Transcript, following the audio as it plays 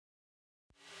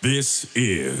This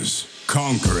is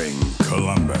Conquering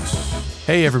Columbus.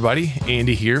 Hey everybody,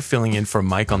 Andy here, filling in for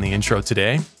Mike on the intro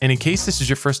today. And in case this is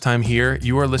your first time here,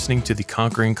 you are listening to the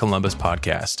Conquering Columbus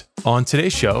podcast. On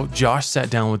today's show, Josh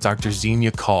sat down with Dr. Xenia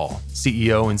Kaul,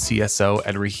 CEO and CSO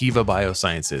at Rehiva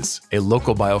Biosciences, a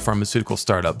local biopharmaceutical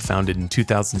startup founded in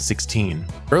 2016.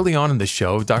 Early on in the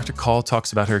show, Dr. Kaul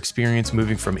talks about her experience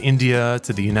moving from India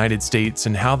to the United States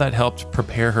and how that helped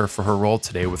prepare her for her role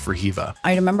today with Rehiva.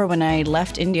 I remember when I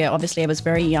left India, obviously I was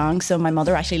very young, so my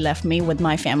mother actually left me with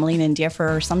my family in India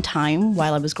for some time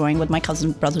while I was growing with my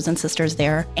cousins, brothers and sisters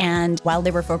there. And while they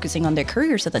were focusing on their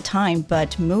careers at the time,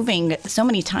 but moving so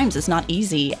many times is not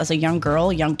easy. As a young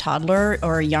girl, young toddler,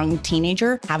 or a young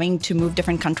teenager, having to move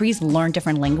different countries, learn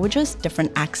different languages,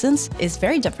 different accents is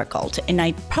very difficult. And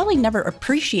I probably never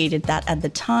appreciated that at the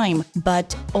time,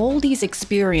 but all these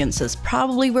experiences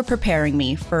probably were preparing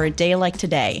me for a day like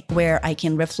today, where I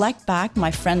can reflect back.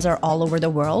 My friends are all over the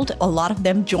world. A lot of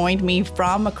them joined me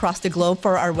from across the globe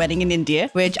for our wedding in India,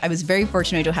 which I was very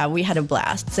fortunate to have. We had a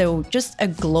blast. So just a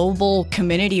global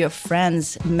community of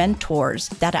friends, mentors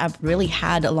that I've really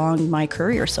had along my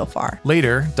career so far.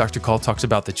 Later, Dr. Kaul talks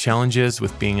about the challenges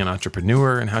with being an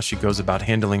entrepreneur and how she goes about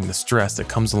handling the stress that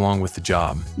comes along with the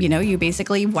job. You know, you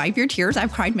basically wipe your tears.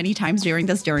 I've cried many times during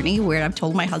this journey where I've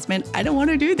told my husband, I don't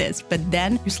want to do this. But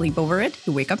then you sleep over it,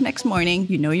 you wake up next morning,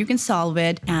 you know you can solve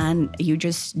it, and you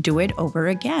just do it over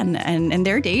again. And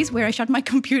there are days where I shut my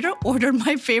computer, order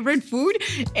my favorite food,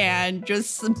 and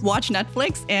just watch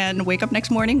Netflix and wake up next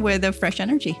morning with a fresh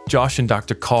energy. Josh and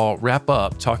Dr. Kaul wrap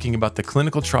up talking about the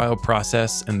clinical trial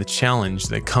process and the challenge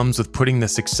that comes with putting the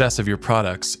success of your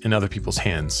products in other people's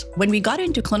hands. When we got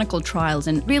into clinical trials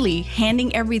and really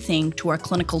handing everything to our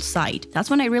clinical site, that's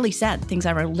when I really said things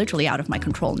are literally out of my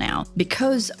control now.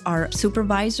 Because our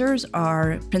supervisors,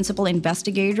 our principal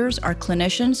investigators, our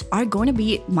clinicians are going to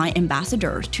be my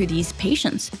ambassadors to these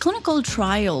patients. Clinical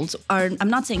trials are, I'm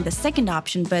not saying the second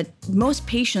option, but most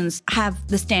patients have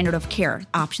the standard of care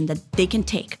option that they can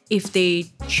take. If they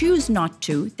choose not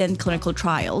to, then clinical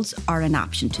trials are an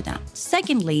option to them.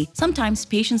 Secondly, sometimes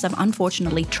patients have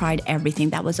unfortunately tried everything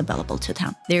that was available to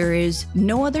them. There is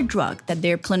no other drug that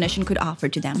their clinician could offer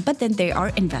to them, but then there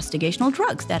are investigational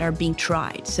drugs that are being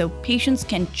tried. So patients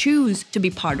can choose to be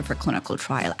part of a clinical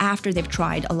trial after they've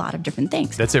tried a lot of different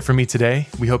things. That's it for me today.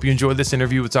 We hope you enjoyed this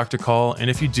interview with Dr. Kaul, and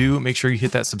if you do, make sure you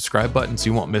hit that subscribe button so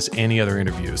you won't miss any other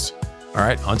interviews. All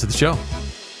right, on to the show.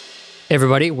 Hey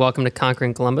everybody, welcome to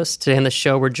Conquering Columbus. Today on the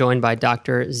show, we're joined by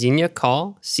Dr. Xenia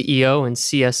Kaul, CEO and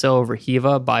CSO of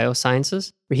Rehiva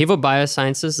Biosciences. Rehiva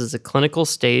Biosciences is a clinical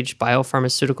stage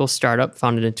biopharmaceutical startup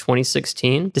founded in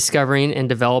 2016, discovering and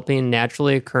developing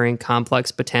naturally occurring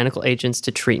complex botanical agents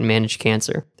to treat and manage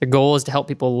cancer. Their goal is to help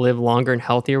people live longer and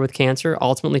healthier with cancer,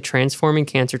 ultimately transforming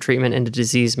cancer treatment into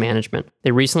disease management.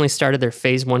 They recently started their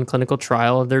phase 1 clinical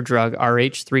trial of their drug,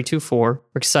 RH324. We're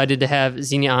excited to have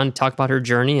Xenia on to talk about her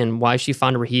journey and why she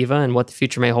founded Rehiva and what the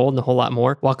future may hold and a whole lot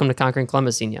more. Welcome to Conquering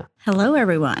Columbus, Xenia. Hello,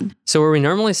 everyone. So where we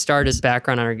normally start is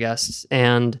background on our guests,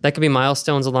 and that could be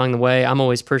milestones along the way. I'm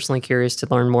always personally curious to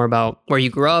learn more about where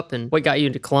you grew up and what got you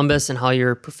to Columbus and how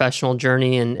your professional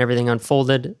journey and everything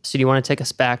unfolded. So do you want to take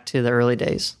us back to the early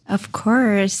days? Of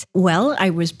course. Well,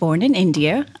 I was born in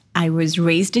India. I was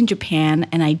raised in Japan,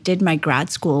 and I did my grad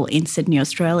school in Sydney,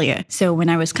 Australia. So when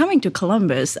I was coming to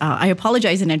Columbus, I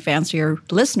apologize in advance to your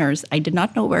listeners. I did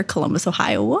not know where Columbus,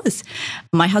 Ohio was.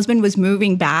 My husband was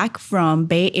moving back from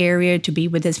Bay Area to be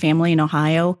with his family in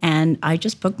Ohio, and I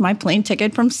just booked my plane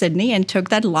ticket from Sydney and took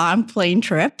that long plane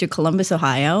trip to Columbus,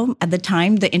 Ohio. At the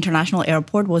time, the international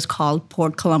airport was called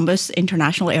Port Columbus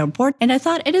International Airport, and I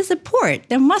thought, it is a port.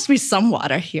 There must be some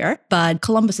water here. But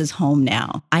Columbus is home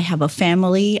now. I have a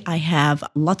family. I have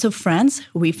lots of friends.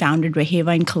 We founded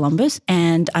Rehiva in Columbus,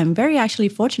 and I'm very actually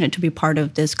fortunate to be part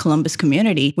of this Columbus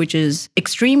community, which is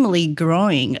extremely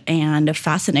growing and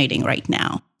fascinating right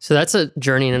now. So that's a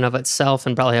journey in and of itself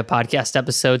and probably a podcast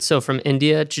episode. So from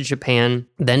India to Japan,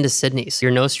 then to Sydney. So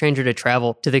you're no stranger to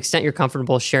travel. To the extent you're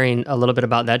comfortable sharing a little bit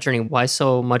about that journey, why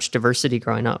so much diversity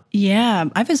growing up? Yeah,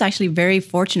 I was actually very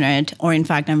fortunate, or in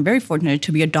fact, I'm very fortunate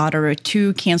to be a daughter of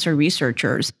 2 cancer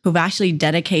researchers who've actually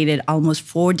dedicated almost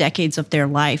 4 decades of their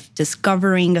life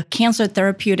discovering cancer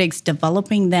therapeutics,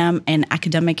 developing them in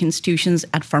academic institutions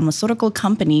at pharmaceutical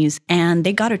companies. And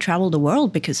they got to travel the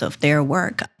world because of their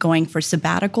work, going for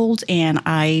sabbaticals, and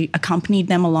I accompanied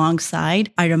them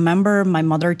alongside. I remember my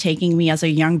mother taking me as a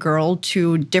young girl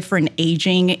to different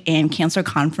aging and cancer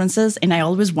conferences, and I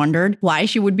always wondered why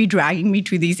she would be dragging me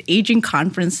to these aging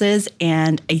conferences.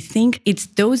 And I think it's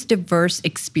those diverse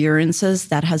experiences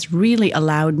that has really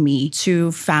allowed me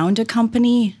to found a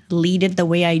company, lead it the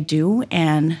way I do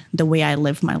and the way I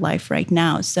live my life right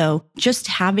now. So just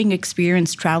having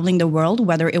experience traveling the world,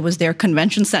 whether it was their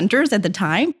convention centers at the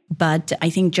time, but I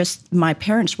think just my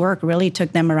parents' work really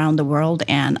took them around the world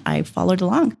and I followed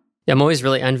along. Yeah, I'm always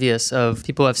really envious of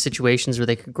people who have situations where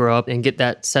they could grow up and get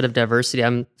that set of diversity.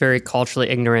 I'm very culturally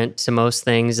ignorant to most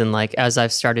things. And like, as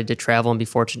I've started to travel and be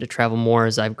fortunate to travel more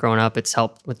as I've grown up, it's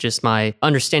helped with just my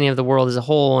understanding of the world as a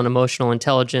whole and emotional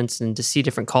intelligence and to see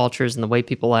different cultures and the way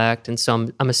people act. And so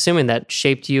I'm assuming that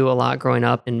shaped you a lot growing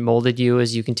up and molded you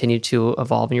as you continue to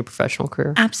evolve in your professional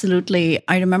career. Absolutely.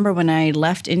 I remember when I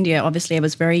left India, obviously I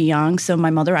was very young. So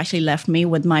my mother actually left me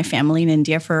with my family in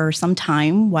India for some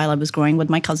time while I was growing with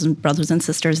my cousins, brothers and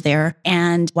sisters there.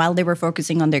 And while they were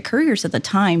focusing on their careers at the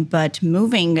time, but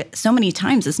moving so many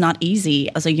times is not easy.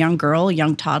 As a young girl,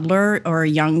 young toddler, or a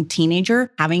young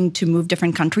teenager, having to move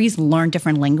different countries, learn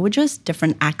different languages,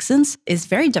 different accents is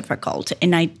very difficult.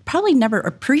 And I probably never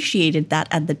appreciated that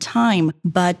at the time,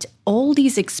 but all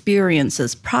these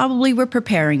experiences probably were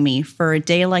preparing me for a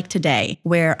day like today,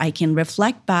 where I can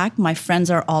reflect back. My friends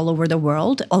are all over the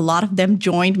world. A lot of them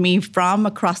joined me from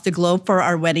across the globe for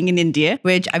our wedding in India,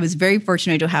 which I was very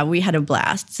fortunate to have. We had a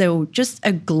blast. So just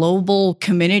a global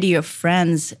community of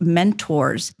friends,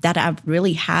 mentors that I've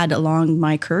really had along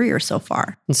my career so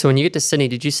far. And so when you get to Sydney,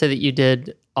 did you say that you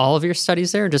did all of your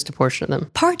studies there or just a portion of them?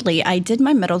 Partly. I did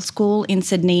my middle school in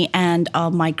Sydney and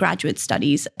my graduate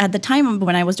studies. At the time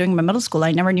when I was doing my middle school,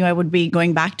 I never knew I would be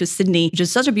going back to Sydney, which is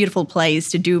such a beautiful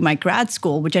place to do my grad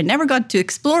school, which I never got to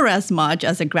explore as much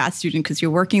as a grad student because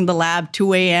you're working the lab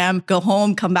 2 a.m., go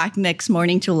home, come back next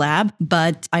morning to lab.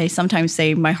 But I sometimes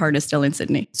say my heart is still in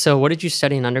Sydney. So what did you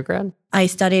study in undergrad? I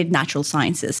studied natural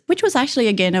sciences, which was actually,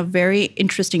 again, a very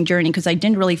interesting journey because I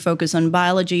didn't really focus on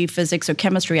biology, physics, or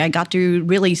chemistry. I got to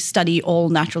really study all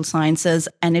natural sciences,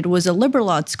 and it was a liberal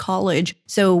arts college.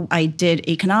 So I did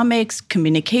economics,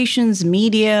 communications,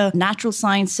 media, natural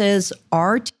sciences,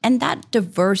 art, and that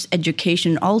diverse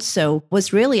education also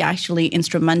was really actually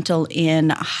instrumental in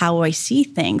how I see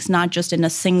things, not just in a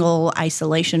single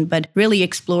isolation, but really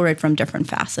explore it from different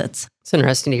facets. It's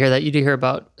interesting to hear that. You do hear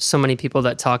about so many people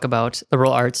that talk about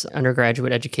liberal arts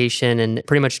undergraduate education and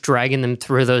pretty much dragging them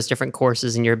through those different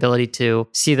courses, and your ability to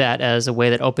see that as a way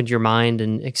that opened your mind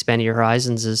and expanded your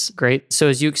horizons is great. So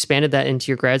as you expanded that into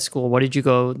your grad school, what did you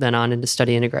go then on into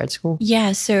study into grad school?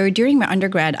 Yeah, so during my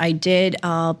undergrad, I did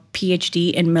a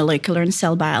PhD in molecular and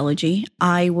cell biology.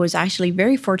 I was actually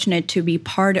very fortunate to be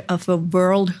part of a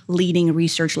world-leading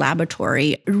research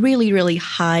laboratory. Really, really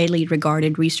highly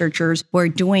regarded researchers were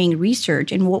doing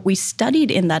research. And what we studied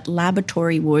in that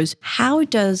laboratory was how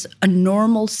does a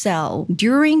normal cell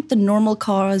during the normal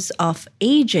course of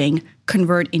aging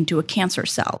convert into a cancer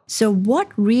cell. So what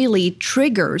really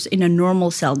triggers in a normal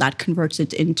cell that converts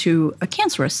it into a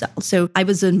cancerous cell? So I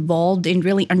was involved in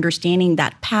really understanding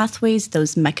that pathways,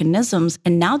 those mechanisms.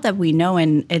 And now that we know,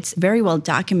 and it's very well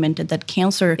documented, that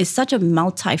cancer is such a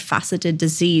multifaceted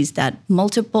disease that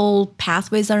multiple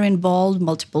pathways are involved,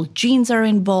 multiple genes are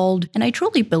involved. And I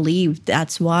truly believe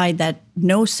that's why that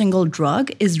no single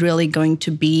drug is really going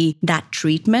to be that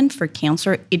treatment for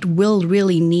cancer. It will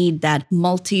really need that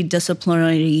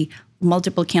multidisciplinary,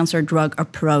 multiple cancer drug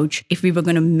approach if we were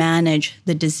going to manage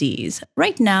the disease.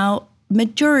 Right now,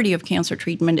 majority of cancer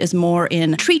treatment is more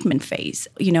in treatment phase.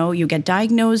 You know, you get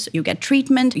diagnosed, you get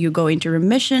treatment, you go into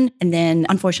remission, and then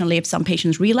unfortunately, if some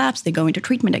patients relapse, they go into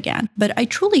treatment again. But I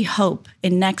truly hope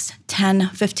in next 10,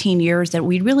 15 years that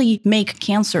we really make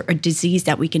cancer a disease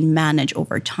that we can manage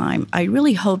over time. I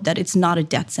really hope that it's not a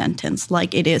death sentence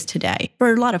like it is today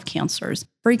for a lot of cancers.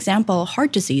 For example,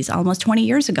 heart disease almost 20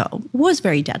 years ago was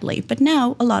very deadly, but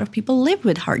now a lot of people live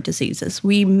with heart diseases.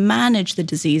 We manage the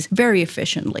disease very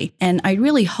efficiently. And I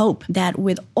really hope that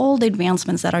with all the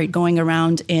advancements that are going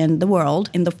around in the world,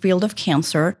 in the field of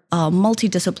cancer, a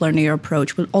multidisciplinary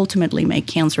approach will ultimately make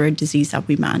cancer a disease that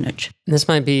we manage. This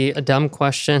might be a dumb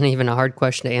question, even a hard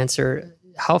question to answer.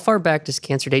 How far back does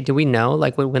cancer date? Do we know,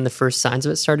 like when the first signs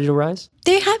of it started to rise?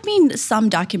 There have been some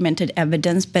documented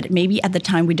evidence, but maybe at the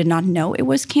time we did not know it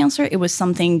was cancer. It was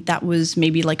something that was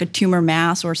maybe like a tumor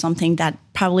mass or something that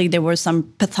probably there were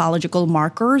some pathological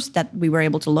markers that we were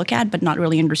able to look at, but not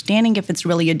really understanding if it's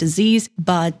really a disease.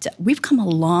 But we've come a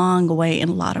long way in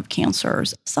a lot of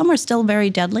cancers. Some are still very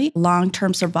deadly.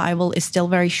 Long-term survival is still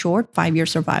very short. 5-year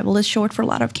survival is short for a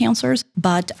lot of cancers.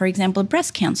 But for example,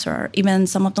 breast cancer, even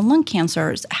some of the lung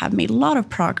cancers have made a lot of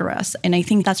progress. And I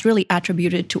think that's really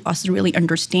attributed to us really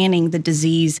understanding the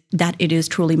disease, that it is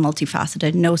truly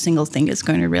multifaceted. No single thing is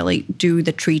going to really do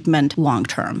the treatment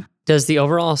long-term. Does the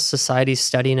overall society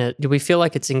studying it, do we feel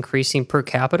like it's increasing per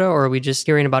capita, or are we just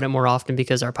hearing about it more often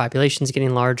because our population is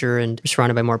getting larger and we're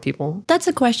surrounded by more people? That's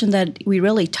a question that we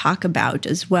really talk about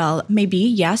as well. Maybe,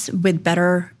 yes, with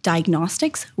better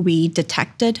diagnostics, we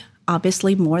detected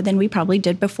obviously more than we probably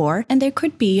did before. And there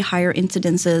could be higher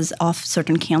incidences of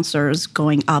certain cancers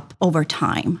going up over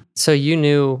time. So you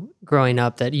knew growing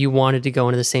up that you wanted to go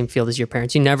into the same field as your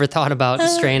parents. You never thought about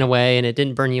straying away, and it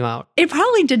didn't burn you out. It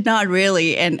probably did not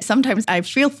really. And sometimes I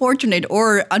feel fortunate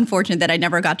or unfortunate that I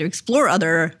never got to explore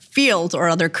other fields or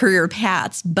other career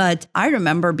paths. But I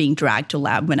remember being dragged to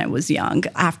lab when I was young.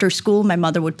 After school, my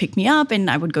mother would pick me up and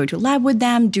I would go to lab with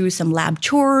them, do some lab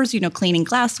chores, cleaning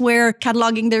glassware,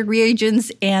 cataloging their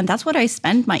reagents. And that's what I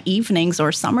spent my evenings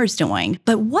or summers doing.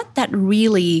 But what that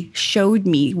really showed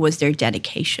me was their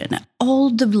dedication.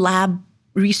 All the lab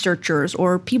researchers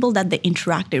or people that they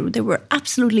interacted with, they were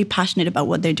absolutely passionate about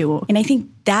what they do. And I think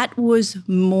that was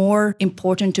more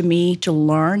important to me to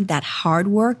learn, that hard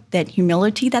work, that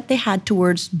humility that they had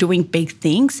towards doing big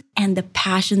things, and the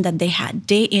passion that they had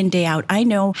day in, day out. I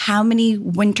know how many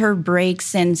winter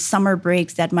breaks and summer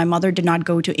breaks that my mother did not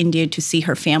go to India to see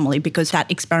her family because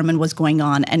that experiment was going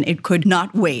on and it could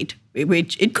not wait.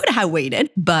 Which it could have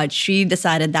waited, but she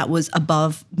decided that was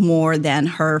above more than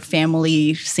her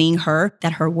family seeing her,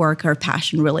 that her work, her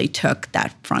passion really took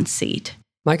that front seat.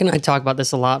 Mike and I talk about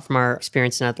this a lot from our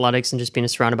experience in athletics and just being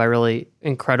surrounded by really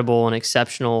incredible and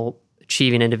exceptional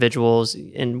achieving individuals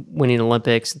and winning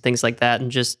Olympics and things like that.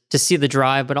 And just to see the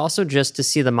drive, but also just to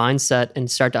see the mindset and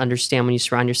start to understand when you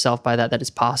surround yourself by that it's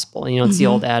possible. It's the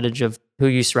old adage of who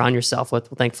you surround yourself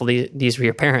with. Well, thankfully, these were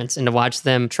your parents. And to watch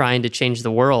them trying to change the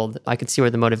world, I could see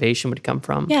where the motivation would come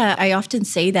from. Yeah, I often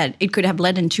say that it could have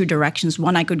led in two directions.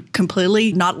 One, I could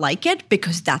completely not like it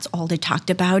because that's all they talked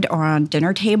about or on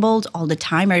dinner tables all the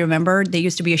time. I remember there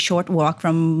used to be a short walk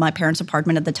from my parents'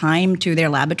 apartment at the time to their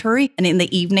laboratory. And in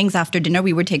the evenings after dinner,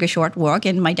 we would take a short walk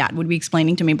and my dad would be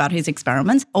explaining to me about his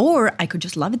experiments. Or I could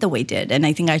just love it the way it did. And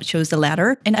I think I chose the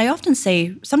latter. And I often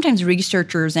say sometimes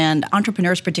researchers and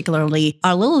entrepreneurs particularly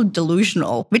are a little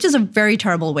delusional, which is a very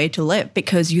terrible way to live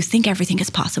because you think everything is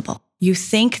possible. You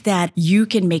think that you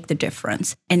can make the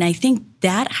difference. And I think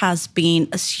that has been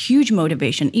a huge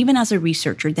motivation, even as a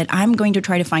researcher, that I'm going to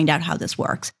try to find out how this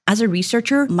works. As a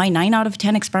researcher, my 9 out of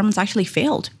 10 experiments actually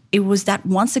failed. It was that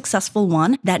one successful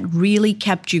one that really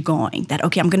kept you going, that,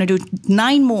 okay, I'm going to do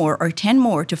 9 more or 10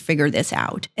 more to figure this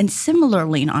out. And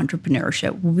similarly in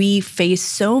entrepreneurship, we face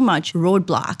so much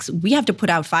roadblocks. We have to put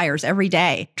out fires every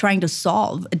day trying to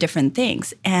solve different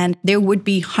things. And there would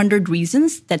be 100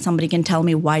 reasons that somebody can tell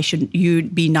me why should you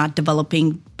be not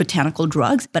developing botanical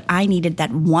drugs, but I needed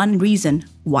that one reason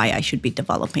why I should be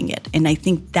developing it. And I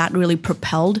think that really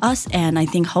propelled us, and I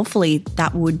think hopefully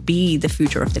that would be the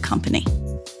future of the company.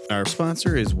 Our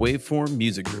sponsor is Waveform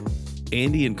Music Group.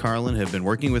 Andy and Carlin have been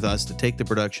working with us to take the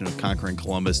production of Conquering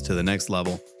Columbus to the next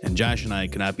level, and Josh and I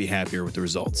could not be happier with the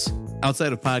results.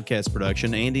 Outside of podcast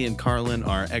production, Andy and Carlin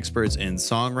are experts in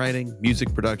songwriting,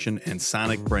 music production, and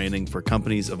sonic branding for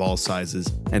companies of all sizes.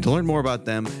 And to learn more about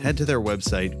them, head to their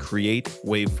website,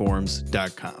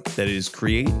 createwaveforms.com. That is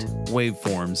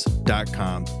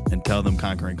createwaveforms.com, and tell them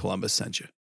Conquering Columbus sent you.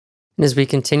 And as we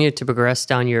continue to progress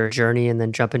down your journey and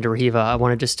then jump into Rehiva, I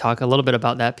want to just talk a little bit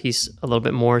about that piece a little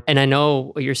bit more. And I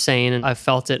know what you're saying, and I've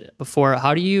felt it before.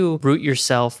 How do you root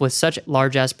yourself with such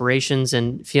large aspirations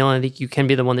and feeling that you can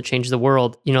be the one that changes the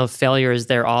world? Failure is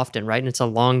there often, right? And it's a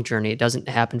long journey. It doesn't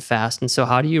happen fast. And so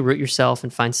how do you root yourself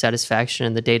and find satisfaction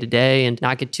in the day-to-day and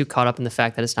not get too caught up in the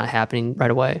fact that it's not happening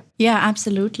right away? Yeah,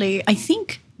 absolutely. I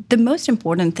think the most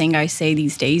important thing I say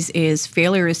these days is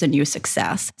failure is the new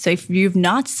success. So if you've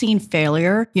not seen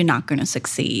failure, you're not going to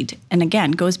succeed. And again,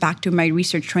 goes back to my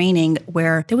research training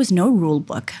where there was no rule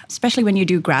book, especially when you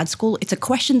do grad school. It's a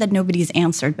question that nobody's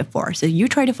answered before. So you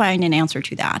try to find an answer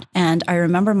to that. And I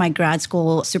remember my grad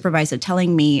school supervisor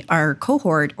telling me, our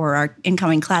cohort or our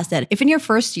incoming class, that if in your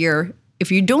first year,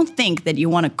 if you don't think that you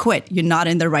want to quit, you're not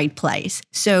in the right place.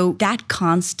 So that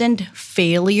constant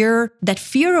failure, that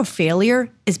fear of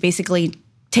failure is basically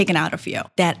taken out of you,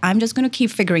 that I'm just going to keep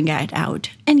figuring it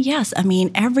out. And yes,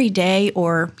 every day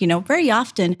or, very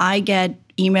often I get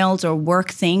emails or work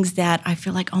things that I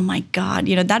feel like, oh my God,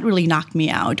 that really knocked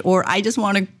me out. Or I just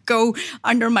want to go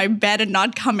under my bed and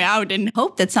not come out and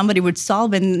hope that somebody would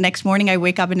solve. And the next morning I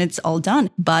wake up and it's all done.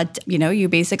 But, you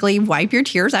basically wipe your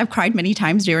tears. I've cried many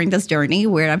times during this journey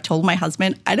where I've told my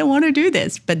husband, I don't want to do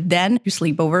this. But then you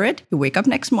sleep over it. You wake up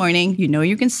next morning,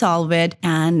 you can solve it,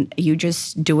 and you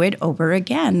just do it over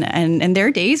again. And there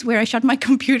are days where I shut my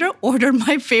computer, order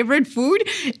my favorite food,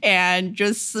 and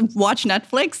just watch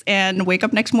Netflix and wake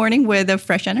up next morning with a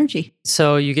fresh energy.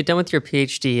 So you get done with your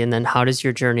PhD, and then how does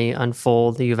your journey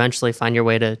unfold? You eventually find your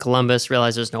way to Columbus,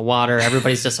 realize there's no water.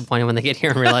 Everybody's disappointed when they get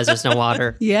here and realize there's no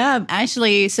water. Yeah,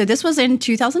 actually, so this was in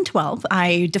 2012.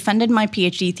 I defended my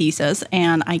PhD thesis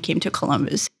and I came to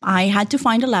Columbus. I had to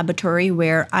find a laboratory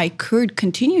where I could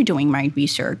continue doing my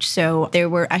research. So there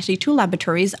were actually two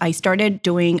laboratories. I started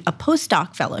doing a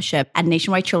postdoc fellowship at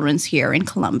Nationwide Children's here in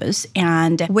Columbus.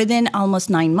 And within almost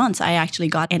 9 months, I actually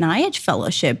got NIH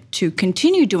fellowship to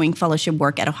continue doing fellowship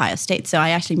work at Ohio State. So I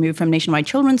actually moved from Nationwide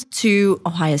Children's to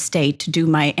Ohio State to do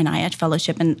my NIH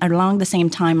fellowship. And along the same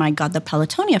time, I got the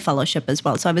Pelotonia fellowship as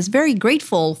well. So I was very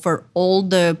grateful for all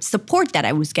the support that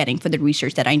I was getting for the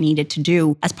research that I needed to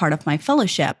do as part of my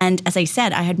fellowship. And as I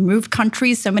said, I had moved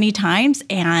countries so many times,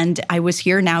 and I was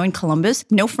here now in Columbus.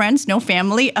 No friends, no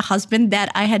family, a husband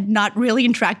that I had not really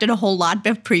interacted a whole lot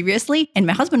with previously. And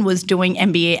my husband was doing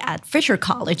MBA at Fisher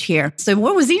College here. So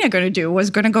what was Zina going to do? Was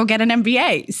going to go get an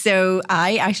MBA. So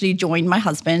I actually joined my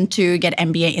husband to get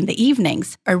MBA in the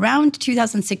evenings. Around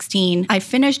 2016, I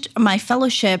finished my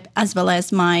fellowship as well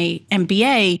as my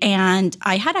MBA, and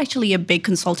I had actually a big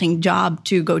consulting job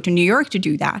to go to New York to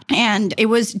do that. And it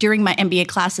was during my MBA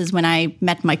classes when I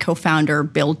met my co-founder,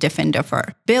 Bill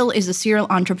Diffenderfer. Bill is a serial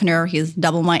entrepreneur. He's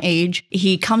double my age.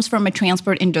 He comes from a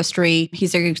transport industry.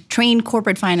 He's a trained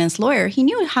corporate finance lawyer. He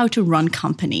knew how to run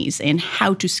companies and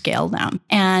how to scale them.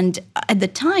 And at the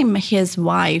time, his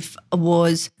wife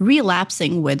was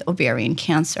relapsing with ovarian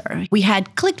cancer. We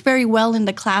had clicked very well in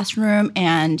the classroom,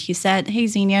 and he said, "Hey,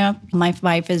 Xenia, my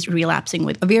wife is relapsing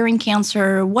with ovarian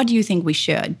cancer. What do you think we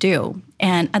should do?"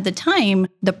 And at the time,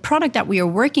 the product that we are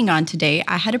working on today,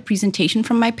 I had a presentation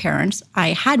from my parents. I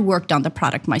had worked on the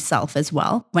product myself as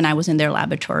well when I was in their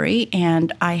laboratory.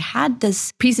 And I had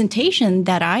this presentation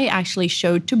that I actually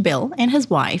showed to Bill and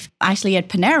his wife, actually at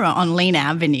Panera on Lane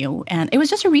Avenue. And it was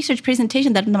just a research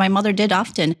presentation that my mother did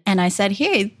often. And I said,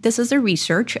 "Hey, this is a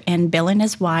research." And Bill and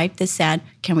his wife, they said,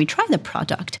 "Can we try the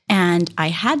product?" And I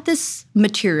had this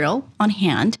material on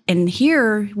hand. And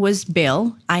here was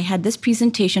Bill. I had this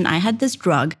presentation. I had this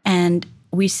drug. And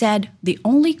we said, the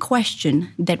only question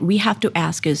that we have to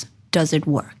ask is, does it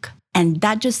work? And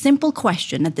that just simple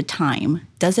question at the time,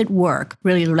 does it work,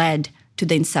 really led to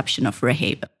the inception of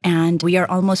Rehaven. And we are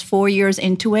almost 4 years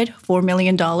into it, $4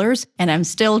 million. And I'm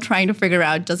still trying to figure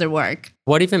out, does it work?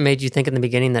 What even made you think in the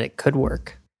beginning that it could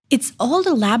work? It's all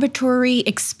the laboratory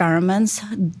experiments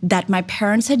that my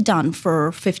parents had done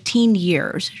for 15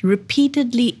 years.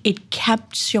 Repeatedly, it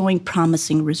kept showing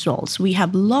promising results. We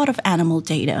have a lot of animal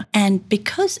data. And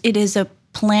because it is a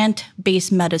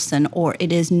plant-based medicine or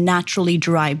it is naturally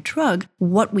derived drug,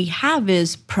 what we have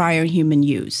is prior human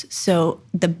use. So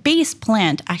the base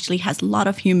plant actually has a lot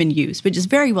of human use, which is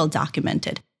very well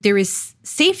documented. There is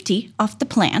safety of the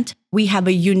plant. We have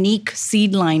a unique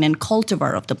seed line and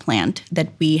cultivar of the plant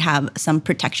that we have some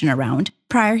protection around.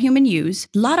 Prior human use,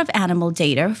 a lot of animal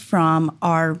data from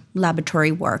our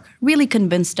laboratory work really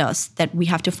convinced us that we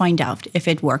have to find out if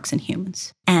it works in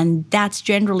humans. And that's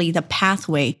generally the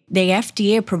pathway. The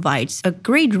FDA provides a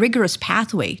great rigorous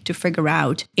pathway to figure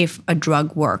out if a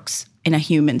drug works in a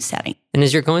human setting. And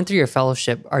as you're going through your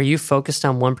fellowship, are you focused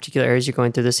on one particular area as you're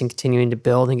going through this and continuing to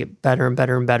build and get better and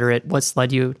better and better at what's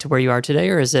led you to where you are today?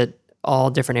 Or is it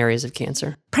all different areas of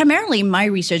cancer? Primarily, my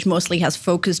research mostly has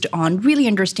focused on really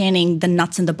understanding the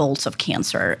nuts and the bolts of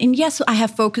cancer. And yes, I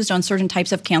have focused on certain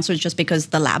types of cancers just because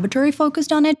the laboratory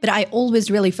focused on it, but I always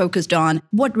really focused on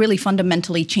what really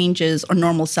fundamentally changes a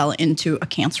normal cell into a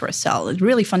cancerous cell. It's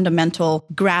really fundamental,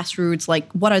 grassroots, like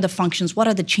what are the functions, what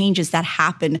are the changes that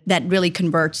happen that really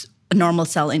converts a normal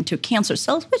cell into cancer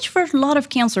cells, which for a lot of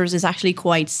cancers is actually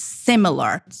quite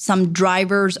similar. Some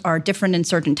drivers are different in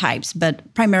certain types,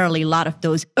 but primarily a lot of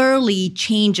those early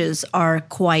changes are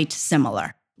quite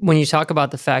similar. When you talk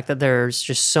about the fact that there's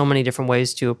just so many different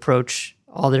ways to approach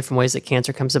all the different ways that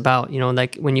cancer comes about,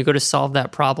 like when you go to solve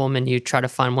that problem and you try to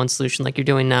find one solution like you're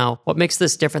doing now, what makes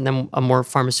this different than a more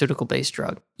pharmaceutical-based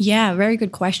drug? Yeah, very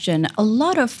good question. A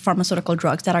lot of pharmaceutical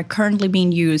drugs that are currently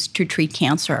being used to treat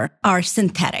cancer are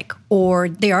synthetic. or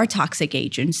they are toxic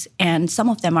agents. And some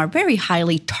of them are very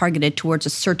highly targeted towards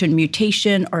a certain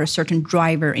mutation or a certain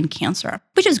driver in cancer,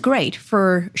 which is great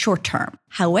for short term.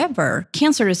 However,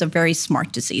 cancer is a very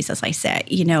smart disease, as I said.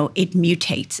 It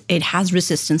mutates, it has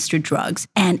resistance to drugs,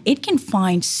 and it can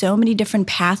find so many different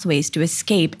pathways to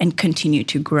escape and continue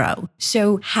to grow.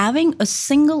 So having a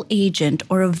single agent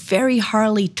or a very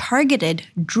highly targeted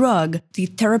drug, the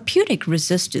therapeutic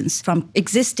resistance from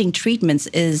existing treatments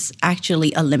is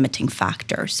actually a limiting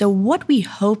factor. So what we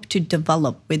hope to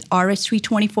develop with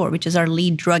RS-324, which is our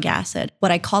lead drug asset,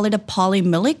 what I call it a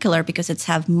polymolecular because it's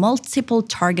have multiple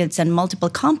targets and multiple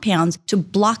compounds to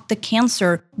block the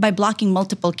cancer by blocking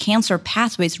multiple cancer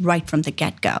pathways right from the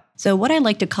get-go. So what I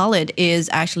like to call it is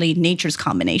actually nature's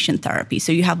combination therapy.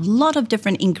 So you have a lot of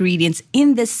different ingredients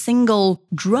in this single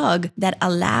drug that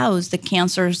allows the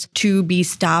cancers to be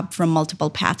stopped from multiple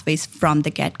pathways from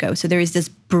the get-go. So there is this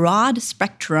broad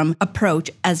spectrum approach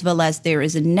as well as there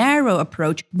is a narrow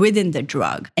approach within the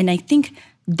drug. And I think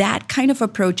that kind of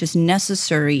approach is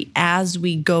necessary as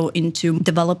we go into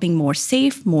developing more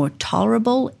safe, more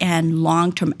tolerable, and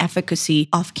long-term efficacy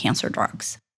of cancer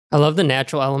drugs. I love the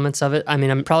natural elements of it. I mean,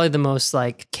 I'm probably the most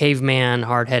caveman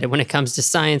hard-headed when it comes to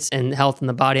science and health in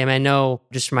the body. I mean, I know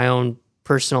just from my own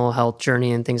personal health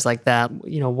journey and things like that,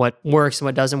 what works and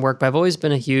what doesn't work. But I've always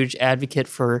been a huge advocate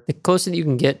for the closer that you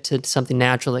can get to something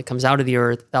natural that comes out of the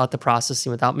earth without the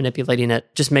processing, without manipulating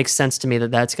it. Just makes sense to me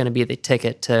that that's going to be the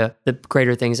ticket to the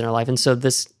greater things in our life. And so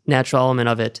this natural element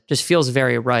of it just feels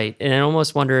very right. And I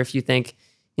almost wonder if you think,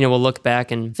 we'll look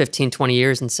back in 15, 20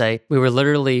 years and say, we were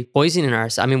literally poisoning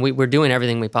ourselves. I mean, we're doing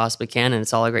everything we possibly can, and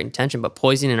it's all a great intention, but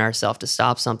poisoning ourselves to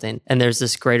stop something. And there's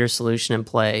this greater solution in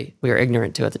play we were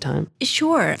ignorant to at the time.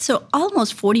 Sure. So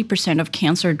almost 40% of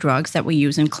cancer drugs that we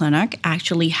use in clinic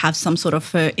actually have some sort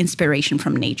of inspiration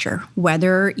from nature.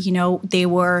 Whether, they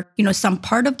were, some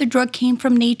part of the drug came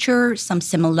from nature, some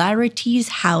similarities,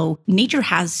 how nature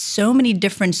has so many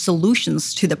different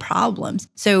solutions to the problems.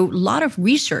 So a lot of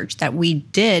research that we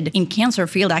did in cancer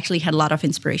field actually had a lot of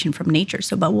inspiration from nature.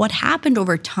 But what happened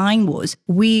over time was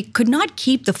we could not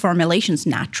keep the formulations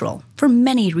natural for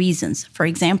many reasons. For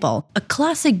example, a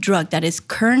classic drug that is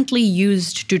currently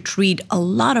used to treat a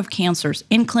lot of cancers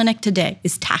in clinic today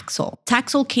is Taxol.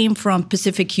 Taxol came from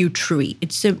Pacific yew tree.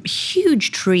 It's a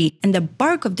huge tree, and the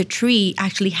bark of the tree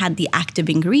actually had the active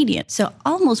ingredient. So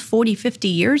almost 40, 50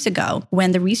 years ago,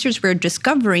 when the researchers were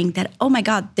discovering that, oh my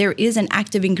God, there is an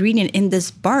active ingredient in this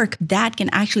bark that can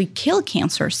actually kill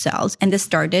cancer cells, and they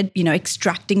started,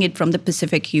 extracting it from the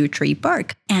Pacific yew tree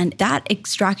bark. And that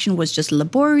extraction was just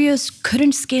laborious,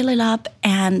 couldn't scale it up,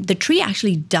 and the tree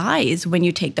actually dies when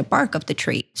you take the bark of the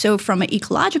tree. So from an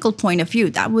ecological point of view,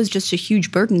 that was just a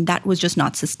huge burden. That was just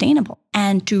not sustainable.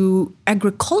 And to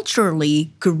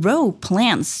agriculturally grow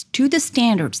plants to the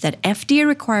standards that FDA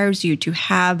requires you to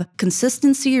have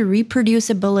consistency,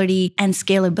 reproducibility, and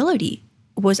scalability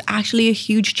was actually a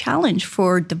huge challenge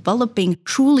for developing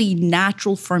truly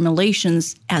natural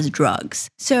formulations as drugs.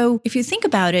 So if you think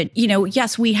about it,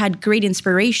 yes, we had great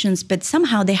inspirations, but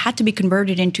somehow they had to be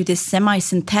converted into this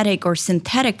semi-synthetic or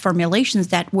synthetic formulations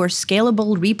that were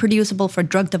scalable, reproducible for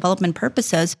drug development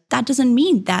purposes. That doesn't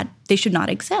mean that they should not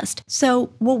exist.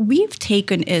 So what we've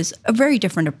taken is a very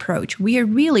different approach. We are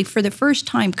really, for the first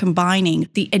time, combining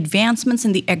the advancements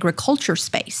in the agriculture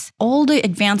space, all the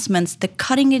advancements, the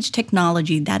cutting edge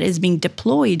technology that is being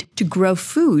deployed to grow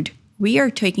food. We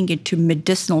are taking it to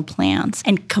medicinal plants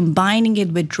and combining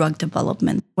it with drug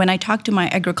development. When I talk to my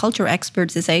agriculture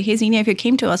experts, they say, hey, Xenia, if you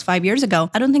came to us 5 years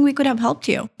ago, I don't think we could have helped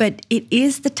you. But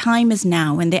the time is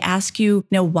now. When they ask you,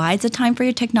 why is the time for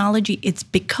your technology? It's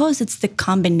because it's the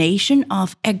combination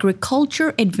of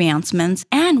agriculture advancements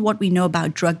and what we know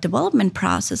about drug development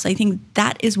process. I think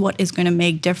that is what is going to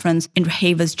make difference in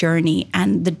Rehave's journey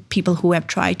and the people who have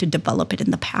tried to develop it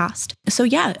in the past. So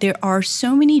yeah, there are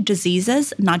so many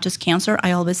diseases, not just cancer,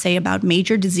 I always say about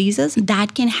major diseases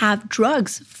that can have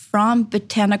drugs from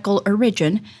botanical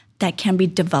origin that can be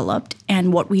developed.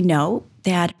 And what we know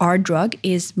that our drug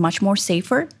is much more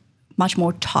safer, much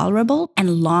more tolerable,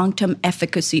 and long-term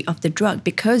efficacy of the drug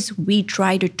because we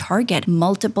try to target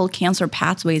multiple cancer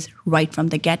pathways right from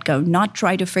the get-go, not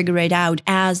try to figure it out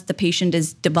as the patient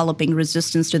is developing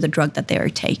resistance to the drug that they are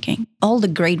taking. All the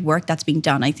great work that's being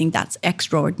done, I think that's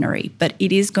extraordinary, but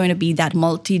it is going to be that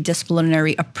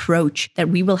multidisciplinary approach that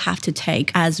we will have to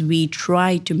take as we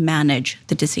try to manage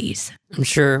the disease. I'm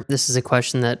sure this is a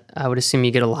question that I would assume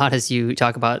you get a lot as you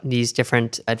talk about these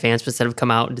different advancements that have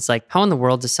come out. It's like, how in the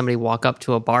world does somebody walk up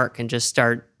to a bark and just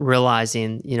start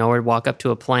realizing, or walk up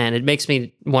to a plant? It makes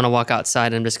me want to walk outside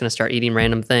and I'm just going to start eating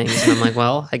random things. And I'm like,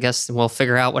 well, I guess we'll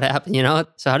figure out what happened,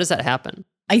 So how does that happen?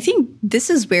 I think this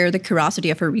is where the curiosity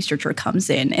of a researcher comes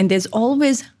in. And there's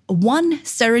always one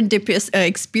serendipitous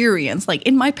experience. Like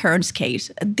in my parents'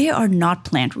 case, they are not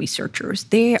plant researchers.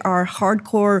 They are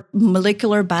hardcore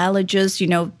molecular biologists.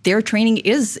 Their training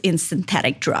is in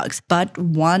synthetic drugs. But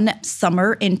one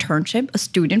summer internship, a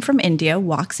student from India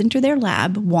walks into their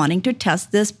lab wanting to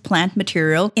test this plant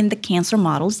material in the cancer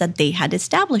models that they had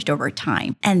established over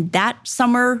time. And that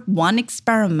summer, one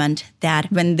experiment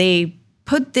that when they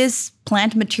put this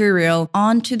plant material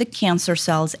onto the cancer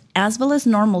cells as well as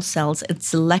normal cells, it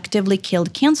selectively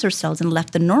killed cancer cells and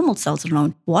left the normal cells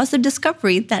alone, was the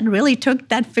discovery that really took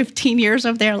that 15 years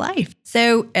of their life.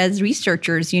 So as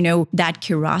researchers, that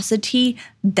curiosity,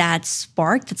 that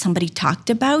spark that somebody talked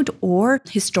about, or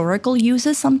historical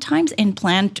uses sometimes in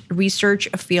plant research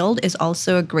field is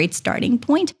also a great starting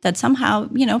point that somehow,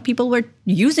 people were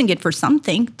using it for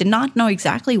something, did not know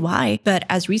exactly why. But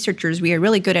as researchers, we are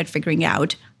really good at figuring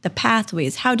out the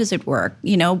pathways, how does it work,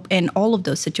 in all of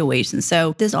those situations.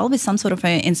 So there's always some sort of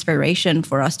an inspiration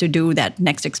for us to do that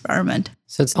next experiment.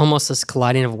 So it's almost this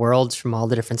colliding of worlds from all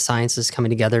the different sciences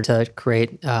coming together to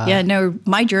create...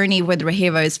 My journey with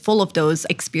Rehiva is full of those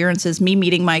experiences. Me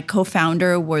meeting my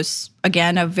co-founder was,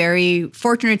 again, a very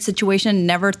fortunate situation.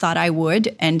 Never thought I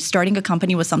would. And starting a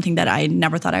company was something that I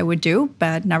never thought I would do,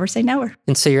 but never say never.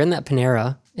 And so you're in that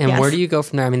Panera. And Yes. Where do you go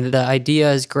from there? I mean, the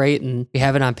idea is great and you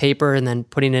have it on paper, and then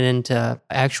putting it into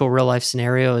actual real life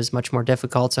scenario is much more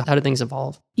difficult. So how do things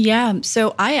evolve? Yeah.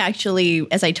 So I actually,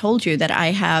 as I told you, that I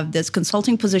have this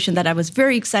consulting position that I was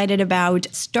very excited about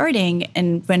starting.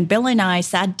 And when Bill and I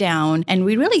sat down and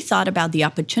we really thought about the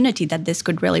opportunity that this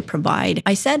could really provide,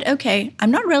 I said, okay,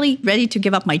 I'm not really ready to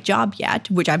give up my job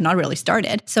yet, which I've not really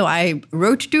started. So I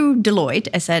wrote to Deloitte.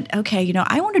 I said, okay,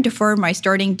 I want to defer my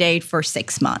starting date for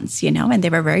 6 months, and they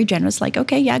were very generous, like,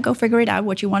 okay, yeah, go figure it out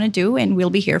what you want to do and we'll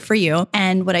be here for you.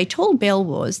 And what I told Bill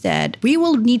was that we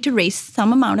will need to raise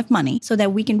some amount of money so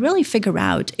that we can really figure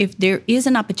out if there is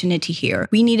an opportunity here.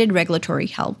 We needed regulatory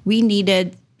help. We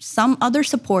needed some other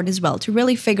support as well to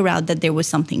really figure out that there was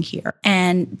something here.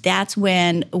 And that's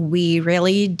when we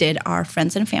really did our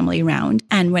friends and family round.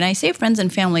 And when I say friends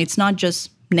and family, it's not just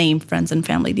name friends and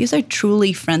family. These are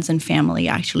truly friends and family,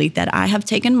 actually, that I have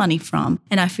taken money from.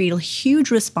 And I feel huge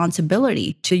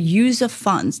responsibility to use the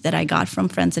funds that I got from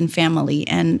friends and family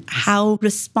and how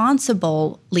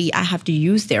responsibly I have to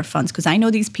use their funds. Because I know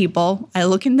these people, I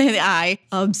look in the eye.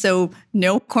 So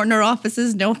no corner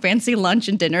offices, no fancy lunch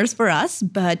and dinners for us,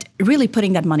 but really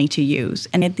putting that money to use.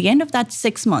 And at the end of that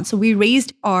 6 months, so we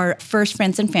raised our first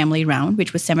friends and family round,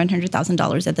 which was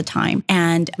 $700,000 at the time.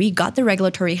 And we got the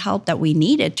regulatory help that we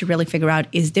needed to really figure out,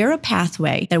 is there a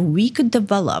pathway that we could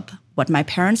develop what my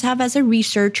parents have as a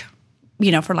research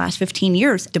for the last 15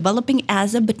 years, developing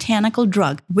as a botanical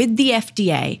drug with the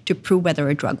FDA to prove whether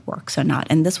a drug works or not.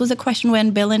 And this was a question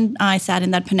when Bill and I sat in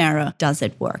that Panera, does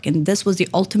it work? And this was the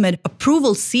ultimate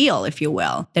approval seal, if you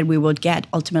will, that we would get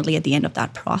ultimately at the end of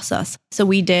that process. So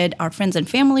we did our friends and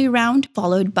family round,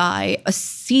 followed by a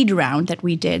seed round that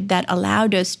we did that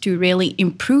allowed us to really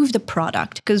improve the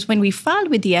product. Because when we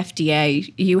filed with the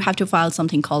FDA, you have to file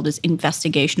something called as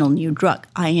investigational new drug,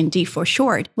 IND for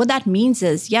short. What that means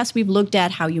is, yes, we've looked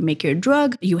at how you make your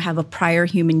drug, you have a prior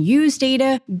human use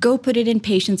data, go put it in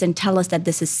patients and tell us that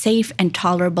this is safe and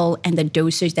tolerable and the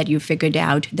dosage that you figured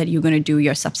out that you're going to do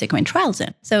your subsequent trials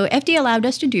in. So FDA allowed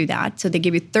us to do that. So they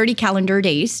give you 30 calendar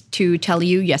days to tell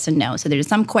you yes and no. So there's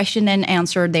some question and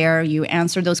answer there. You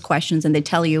answer those questions and they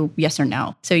tell you yes or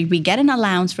no. So we get an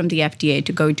allowance from the FDA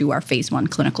to go do our phase 1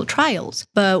 clinical trials.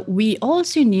 But we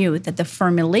also knew that the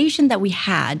formulation that we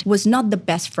had was not the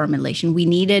best formulation. We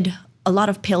needed a lot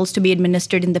of pills to be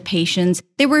administered in the patients.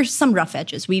 There were some rough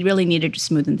edges. We really needed to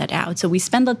smoothen that out. So we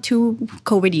spent the 2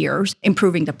 COVID years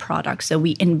improving the product. So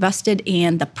we invested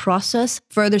in the process,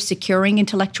 further securing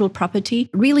intellectual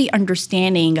property, really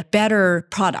understanding better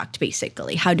product,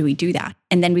 basically. How do we do that?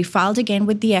 And then we filed again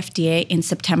with the FDA in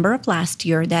September of last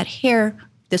year that here,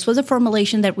 this was a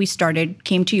formulation that we started,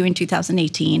 came to you in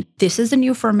 2018. This is a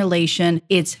new formulation.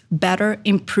 It's better,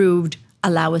 improved,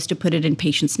 allow us to put it in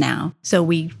patients now. So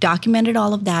we documented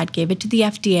all of that, gave it to the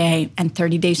FDA, and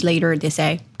 30 days later, they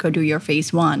say, go do your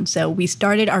phase 1. So we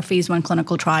started our phase 1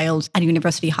 clinical trials at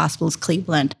University Hospitals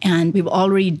Cleveland, and we've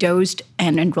already dosed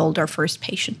and enrolled our first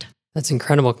patient. That's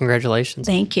incredible. Congratulations.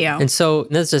 Thank you. And so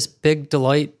there's this big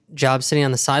Deloitte job sitting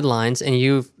on the sidelines, and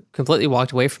you've completely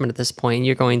walked away from it at this point.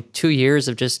 You're going 2 years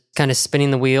of just kind of spinning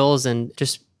the wheels and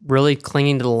just really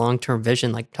clinging to the long-term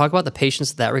vision. Like, talk about the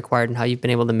patience that required and how you've been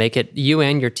able to make it, you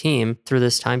and your team, through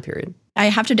this time period. I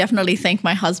have to definitely thank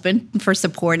my husband for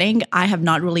supporting. I have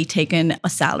not really taken a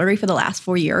salary for the last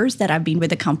 4 years that I've been with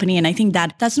the company. And I think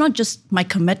that that's not just my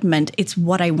commitment. It's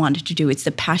what I wanted to do. It's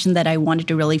the passion that I wanted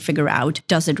to really figure out.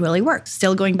 Does it really work?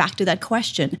 Still going back to that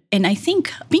question. And I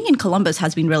think being in Columbus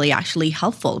has been really actually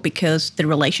helpful because the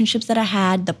relationships that I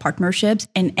had, the partnerships,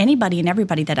 and anybody and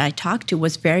everybody that I talked to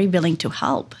was very willing to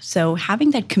help. So having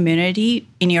that community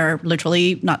in your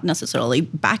literally not necessarily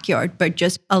backyard, but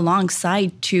just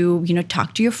alongside to,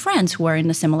 talk to your friends who are in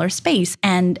a similar space.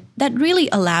 And that really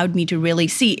allowed me to really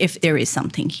see if there is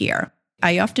something here.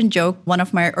 I often joke, one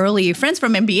of my early friends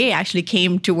from MBA actually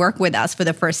came to work with us for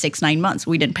the first 6-9 months.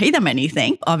 We didn't pay them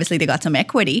anything. Obviously, they got some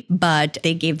equity, but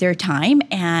they gave their time.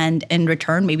 And in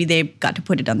return, maybe they got to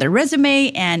put it on their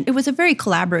resume. And it was a very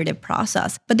collaborative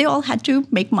process. But they all had to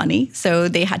make money. So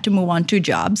they had to move on to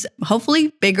jobs,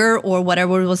 hopefully bigger or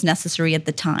whatever was necessary at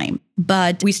the time.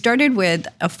 But we started with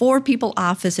a 4-people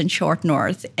office in Short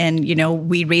North. And,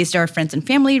 we raised our friends and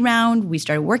family around. We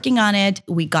started working on it.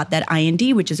 We got that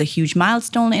IND, which is a huge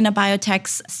milestone in a biotech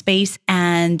space.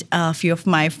 And a few of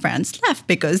my friends left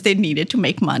because they needed to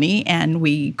make money and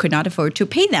we could not afford to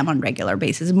pay them on a regular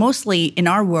basis. Mostly in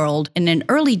our world, and in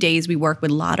early days, we worked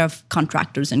with a lot of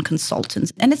contractors and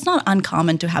consultants. And it's not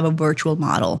uncommon to have a virtual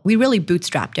model. We really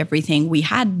bootstrapped everything. We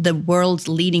had the world's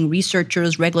leading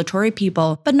researchers, regulatory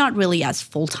people, but not really as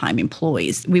full-time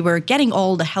employees. We were getting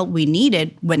all the help we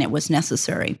needed when it was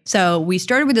necessary. So we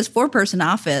started with this 4-person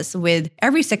office. With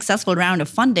every successful round of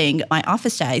funding, my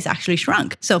office size actually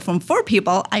shrunk. So from 4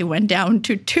 people, I went down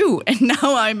to 2. And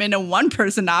now I'm in a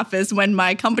 1-person office when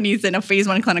my company is in a phase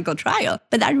 1 clinical trial.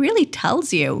 But that really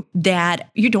tells you that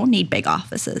you don't need big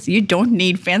offices. You don't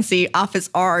need fancy office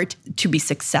art to be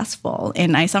successful.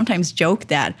 And I sometimes joke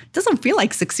that it doesn't feel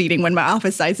like succeeding when my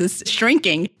office size is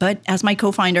shrinking. But as my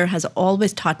co-founder has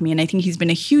always taught me, and I think he's been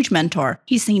a huge mentor,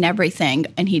 he's seen everything.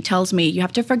 And he tells me, you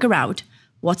have to figure out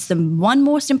what's the one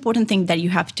most important thing that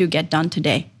you have to get done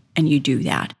today. And you do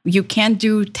that. You can't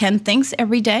do 10 things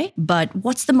every day, but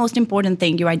what's the most important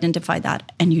thing? You identify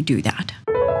that and you do that.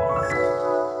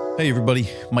 Hey everybody,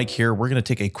 Mike here. We're going to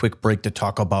take a quick break to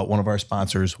talk about one of our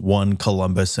sponsors, One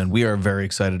Columbus, and we are very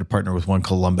excited to partner with One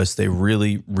Columbus. They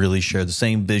really share the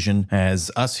same vision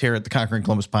as us here at the Conquering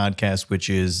Columbus podcast,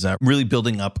 which is really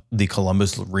building up the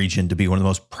Columbus region to be one of the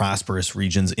most prosperous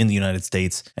regions in the United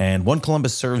States. And One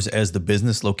Columbus serves as the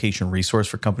business location resource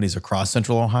for companies across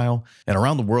Central Ohio and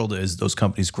around the world as those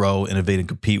companies grow, innovate, and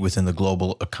compete within the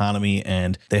global economy.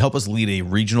 And they help us lead a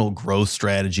regional growth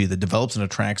strategy that develops and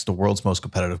attracts the world's most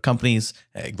competitive companies,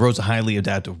 grows a highly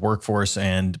adaptive workforce,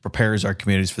 and prepares our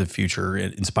communities for the future,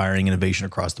 inspiring innovation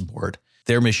across the board.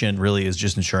 Their mission really is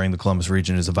just ensuring the Columbus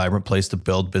region is a vibrant place to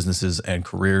build businesses and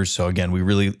careers. So again, we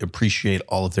really appreciate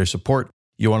all of their support.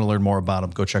 You want to learn more about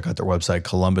them, go check out their website,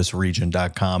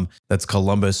 columbusregion.com. That's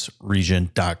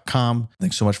columbusregion.com.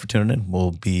 Thanks so much for tuning in.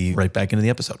 We'll be right back into the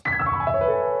episode.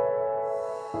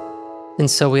 And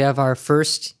so we have our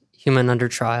first human under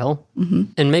trial. Mm-hmm.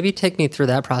 And maybe take me through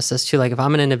that process too. Like if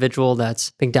I'm an individual that's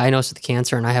been diagnosed with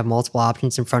cancer and I have multiple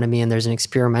options in front of me and there's an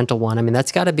experimental one, I mean,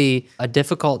 that's got to be a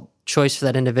difficult choice for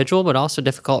that individual, but also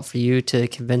difficult for you to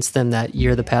convince them that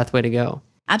you're the pathway to go.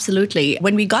 Absolutely.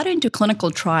 When we got into clinical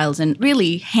trials and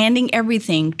really handing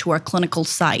everything to our clinical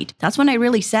site, that's when I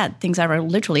really said things are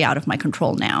literally out of my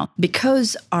control now.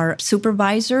 Because our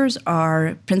supervisors,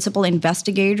 our principal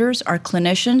investigators, our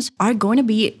clinicians are going to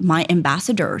be my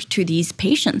ambassadors to these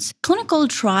patients. Clinical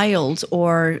trials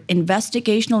or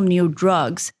investigational new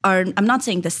drugs are, I'm not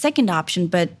saying the second option,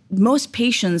 but most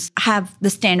patients have the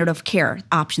standard of care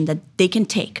option that they can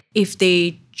take. If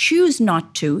they choose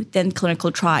not to, then clinical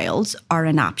trials are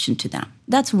an option to them.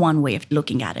 That's one way of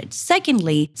looking at it.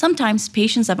 Secondly, sometimes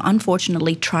patients have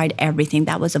unfortunately tried everything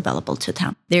that was available to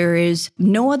them. There is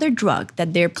no other drug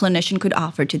that their clinician could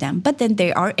offer to them, but then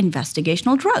there are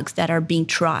investigational drugs that are being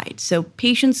tried. So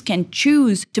patients can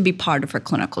choose to be part of a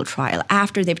clinical trial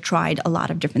after they've tried a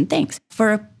lot of different things.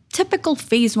 For a typical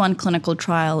phase 1 clinical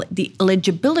trial, the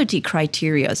eligibility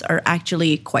criteria are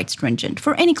actually quite stringent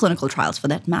for any clinical trials for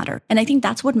that matter. And I think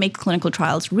that's what makes clinical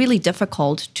trials really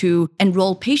difficult to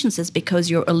enroll patients is because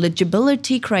your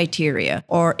eligibility criteria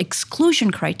or exclusion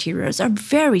criteria are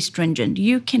very stringent.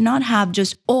 You cannot have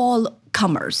just all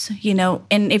comers,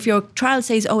 and if your trial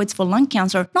says, it's for lung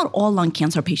cancer, not all lung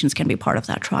cancer patients can be part of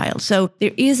that trial. So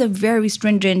there is a very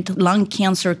stringent lung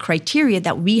cancer criteria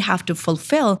that we have to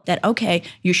fulfill that,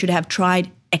 you should have tried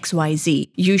XYZ.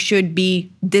 You should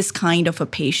be this kind of a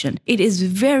patient. It is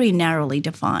very narrowly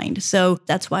defined. So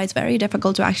that's why it's very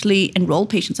difficult to actually enroll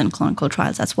patients in clinical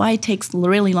trials. That's why it takes a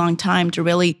really long time to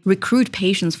really recruit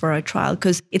patients for a trial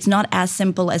because it's not as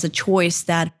simple as a choice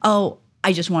that,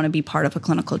 I just want to be part of a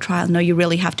clinical trial. No, you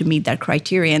really have to meet that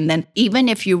criteria. And then even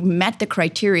if you met the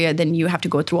criteria, then you have to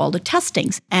go through all the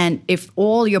testings. And if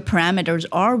all your parameters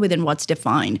are within what's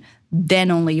defined,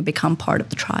 then only you become part of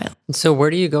the trial. And so where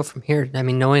do you go from here? I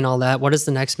mean, knowing all that, what is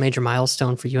the next major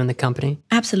milestone for you and the company?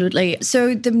 Absolutely.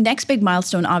 So the next big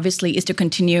milestone, obviously, is to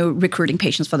continue recruiting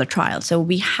patients for the trial. So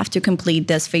we have to complete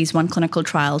this phase 1 clinical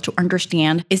trial to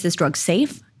understand, is this drug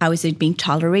safe? How is it being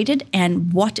tolerated?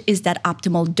 And what is that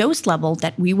optimal dose level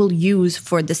that we will use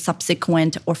for the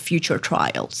subsequent or future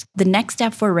trials? The next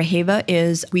step for Rehaeva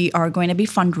is we are going to be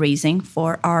fundraising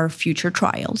for our future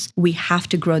trials. We have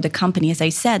to grow the company. As I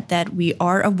said, that we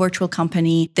are a virtual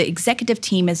company. The executive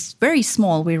team is very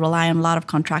small. We rely on a lot of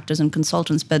contractors and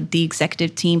consultants, but the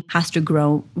executive team has to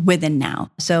grow within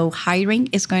now. So hiring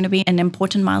is going to be an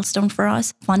important milestone for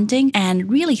us, funding,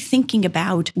 and really thinking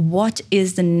about what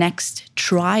is the next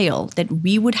trial that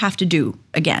we would have to do,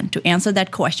 again, to answer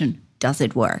that question. Does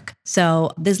it work?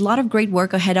 So there's a lot of great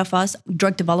work ahead of us.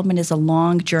 Drug development is a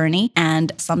long journey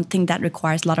and something that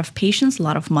requires a lot of patience, a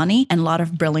lot of money, and a lot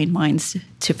of brilliant minds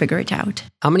to figure it out.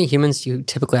 How many humans do you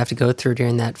typically have to go through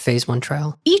during that phase 1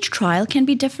 trial? Each trial can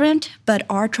be different, but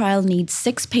our trial needs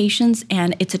 6 patients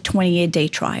and it's a 28-day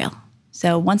trial.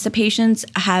 So once the patients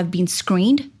have been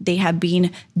screened, they have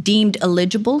been deemed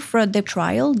eligible for the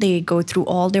trial. They go through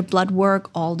all their blood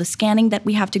work, all the scanning that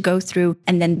we have to go through,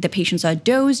 and then the patients are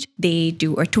dosed. They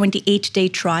do a 28-day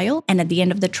trial, and at the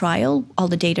end of the trial, all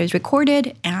the data is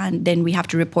recorded, and then we have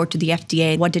to report to the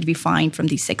FDA, what did we find from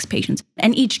these 6 patients?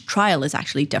 And each trial is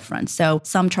actually different. So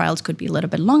some trials could be a little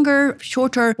bit longer,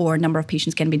 shorter, or a number of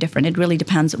patients can be different. It really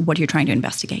depends what you're trying to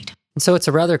investigate. And so it's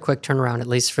a rather quick turnaround, at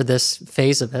least for this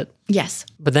phase of it. Yes.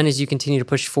 But then as you continue to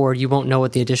push forward, you won't know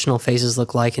what the additional phases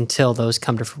look like until those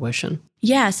come to fruition.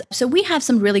 Yes. So we have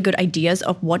some really good ideas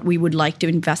of what we would like to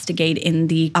investigate in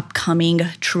the upcoming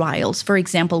trials. For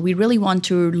example, we really want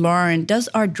to learn, does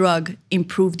our drug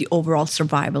improve the overall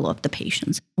survival of the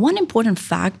patients? One important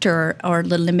factor are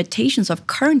the limitations of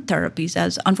current therapies,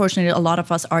 as unfortunately a lot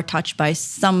of us are touched by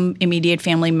some immediate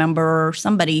family member or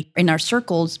somebody in our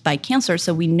circles by cancer.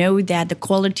 So we know that the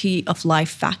quality of life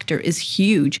factor is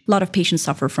huge. A lot of patients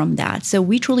suffer from that. So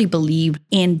we truly believe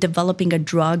in developing a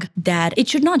drug that it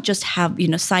should not just have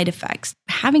side effects.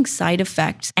 Having side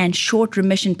effects and short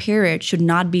remission period should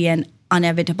not be an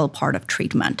inevitable part of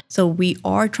treatment. So we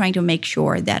are trying to make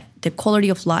sure that the quality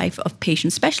of life of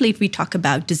patients, especially if we talk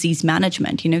about disease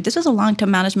management, this is a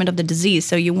long-term management of the disease.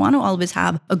 So you want to always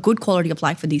have a good quality of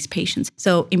life for these patients.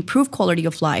 So improve quality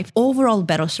of life, overall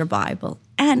better survival.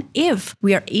 And if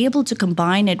we are able to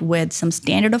combine it with some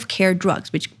standard of care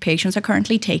drugs, which patients are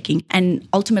currently taking, and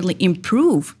ultimately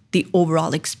improve the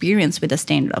overall experience with the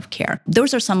standard of care.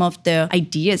 Those are some of the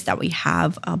ideas that we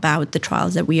have about the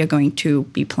trials that we are going to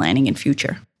be planning in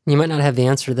future. You might not have the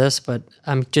answer to this, but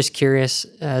I'm just curious,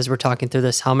 as we're talking through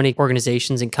this, how many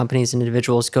organizations and companies and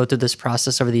individuals go through this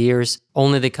process over the years,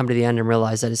 only they come to the end and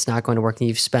realize that it's not going to work, and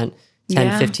you've spent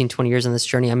 10, 15, 20 years on this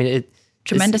journey. I mean,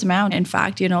 tremendous amount. In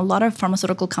fact, a lot of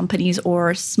pharmaceutical companies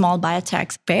or small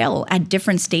biotechs fail at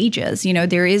different stages.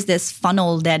 There is this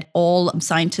funnel that all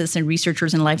scientists and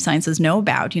researchers in life sciences know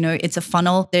about. It's a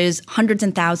funnel. There's hundreds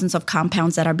and thousands of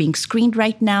compounds that are being screened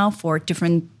right now for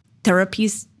different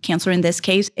therapies. Cancer in this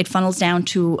case, it funnels down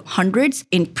to hundreds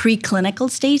in preclinical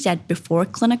stage at before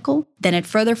clinical. Then it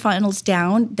further funnels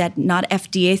down that not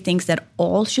FDA thinks that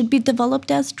all should be developed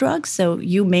as drugs. So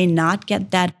you may not get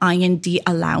that IND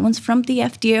allowance from the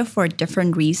FDA for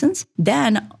different reasons.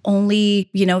 Then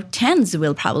only, tens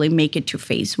will probably make it to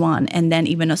phase 1. And then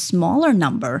even a smaller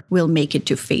number will make it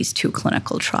to phase 2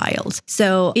 clinical trials.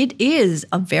 So it is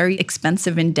a very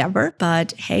expensive endeavor,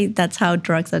 but hey, that's how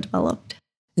drugs are developed.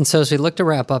 And so as we look to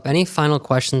wrap up, any final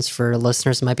questions for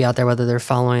listeners who might be out there, whether they're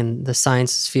following the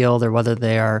sciences field or whether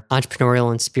they are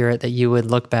entrepreneurial in spirit, that you would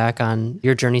look back on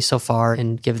your journey so far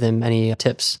and give them any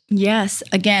tips? Yes.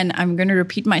 Again, I'm going to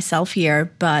repeat myself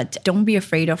here, but don't be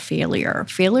afraid of failure.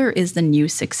 Failure is the new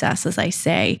success, as I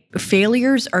say.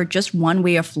 Failures are just one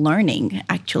way of learning,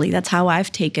 actually. That's how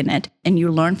I've taken it. And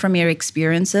you learn from your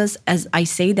experiences. As I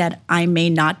say that I may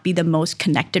not be the most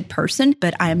connected person,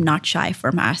 but I am not shy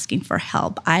from asking for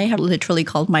help. I have literally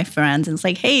called my friends and it's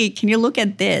like, hey, can you look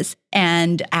at this?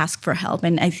 And ask for help.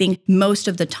 And I think most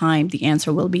of the time, the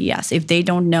answer will be yes. If they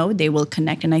don't know, they will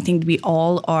connect. And I think we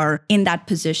all are in that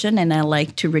position. And I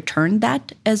like to return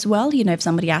that as well. If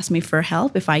somebody asks me for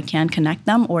help, if I can connect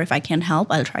them or if I can help,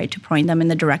 I'll try to point them in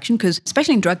the direction. Because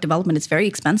especially in drug development, it's very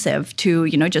expensive to,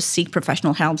 just seek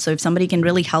professional help. So if somebody can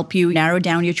really help you narrow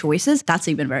down your choices, that's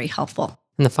even very helpful.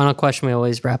 And the final question we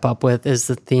always wrap up with is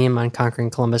the theme on Conquering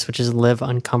Columbus, which is live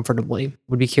uncomfortably.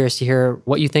 Would be curious to hear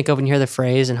what you think of when you hear the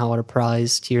phrase and how it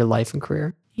applies to your life and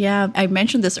career. Yeah, I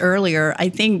mentioned this earlier. I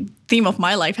think theme of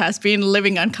my life has been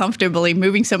living uncomfortably,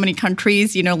 moving so many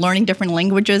countries, learning different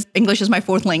languages. English is my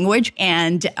fourth language,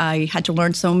 and I had to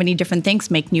learn so many different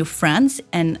things, make new friends.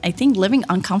 And I think living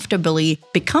uncomfortably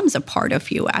becomes a part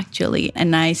of you, actually.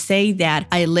 And I say that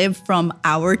I live from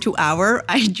hour to hour.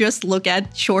 I just look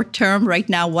at short term right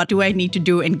now, what do I need to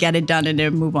do and get it done and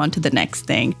then move on to the next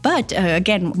thing. But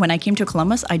again, when I came to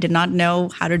Columbus, I did not know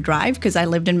how to drive because I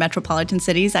lived in metropolitan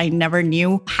cities. I never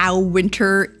knew how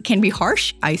winter can be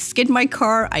harsh. I skid my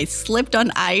car, I slipped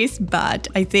on ice, but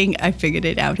I think I figured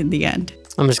it out in the end.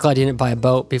 I'm just glad you didn't buy a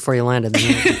boat before you landed.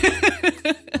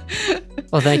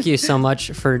 Well, thank you so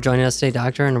much for joining us today,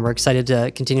 Doctor, and we're excited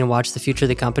to continue to watch the future of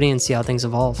the company and see how things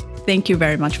evolve. Thank you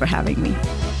very much for having me.